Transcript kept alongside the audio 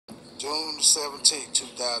June 17th,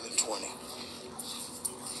 2020.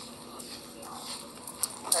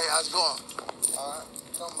 Hey, how's it going? Alright,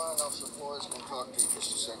 don't mind Officer Floyd's gonna talk to you just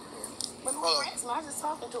a second here. But no harassment, I was just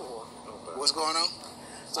talking to her. Okay. What's going on?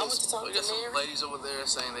 I went to talk We to got some Mary. ladies over there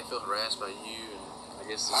saying they feel harassed by you, and I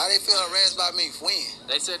guess How they feel harassed by me? When?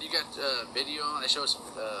 they said you got video on. They showed us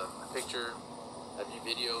a picture of you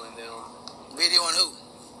videoing them. Videoing who?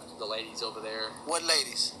 The ladies over there. What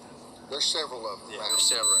ladies? There's several of them. Yeah, now. there's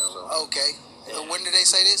several of them. Okay. When did they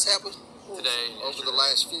say this happened? Today, Over the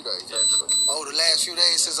last few days, Yeah. actually. Oh, the last few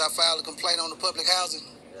days since I filed a complaint on the public housing?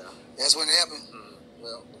 Yeah. That's when it happened?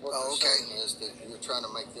 Well, what they're saying is that you're trying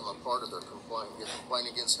to make them a part of their complaint, your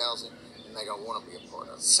complaint against housing, and they don't want to be a part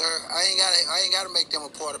of it. Sir, I ain't gotta make them a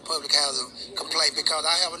part of public housing complaint because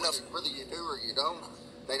I have enough. Whether you do or you don't,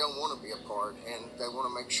 they don't want to be a part, and they want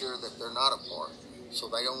to make sure that they're not a part. So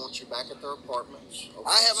they don't want you back at their apartments. Okay?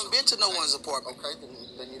 I haven't been to no one's apartment. Okay,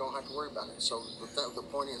 then you don't have to worry about it. So the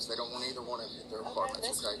point is they don't want either one of you at their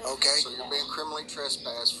apartments, okay? Okay. So you're being criminally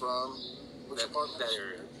trespassed from which apartment? That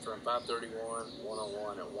area. From 531,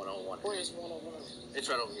 101, and 101. Where's 101? It's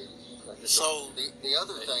right over here. So, The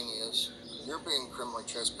other thing is you're being criminally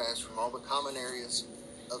trespassed from all the common areas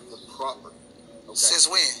of the property. Okay? since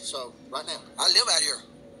when? So right now, I live out here.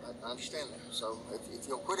 I understand that. So if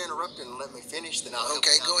you'll quit interrupting and let me finish, then I'll help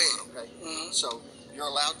Okay, you out. go ahead. Okay. Mhm. So you're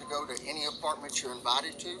allowed to go to any apartment you're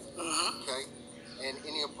invited to. Mm-hmm. Okay. And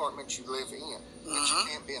any apartment you live in, but you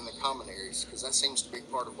can't be in the common areas because that seems to be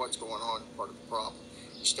part of what's going on, part of the problem.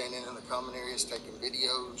 You're standing in the common areas taking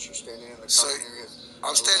videos. You're standing in the common areas.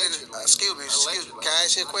 I'm standing. Excuse me. Allegedly, Can I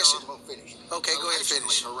ask you a question? I'm gonna finish. Okay, go ahead and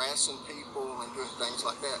finish. Harassing people and doing things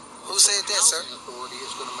like that. Who said that, sir? The authority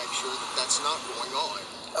is going to make sure that that's not going on,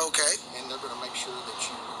 Okay. and they're going to make sure that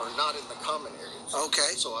you are not in the common areas.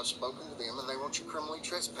 Okay. So I've spoken to them, and they want you criminally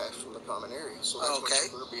trespassed from the common areas. So that's Okay. what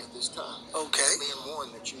you're going to be at this time. Okay. You're being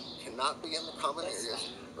warned that you cannot be in the common areas,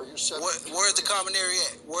 or you're subject. to Where's the arrest. common area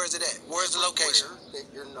at? Where's it at? Where's the location? That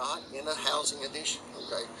you're not in a housing addition.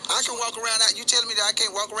 Okay. I can walk around out. You telling me that I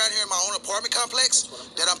can't walk around here in my own apartment complex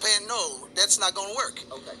that I'm paying? No, that's not going to work.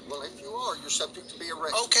 Okay. Well, if you are, you're subject to be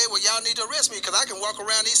arrested. Okay, well, y'all need to arrest me because I can walk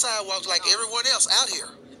around these sidewalks like everyone else out here.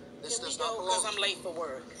 This Can we does not go? belong. Because I'm late for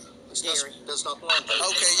work. This Jerry. does not belong to you.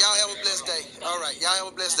 Okay, y'all have a blessed day. All right, y'all have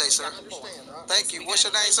a blessed day, sir. I understand. All right. Thank you. What's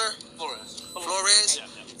your name, sir? Flores. Flores.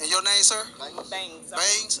 And your name, sir? Thank you. Bangs.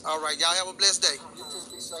 Baines. All right, y'all have a blessed day. You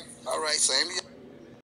too. Be safe. All right, same to you.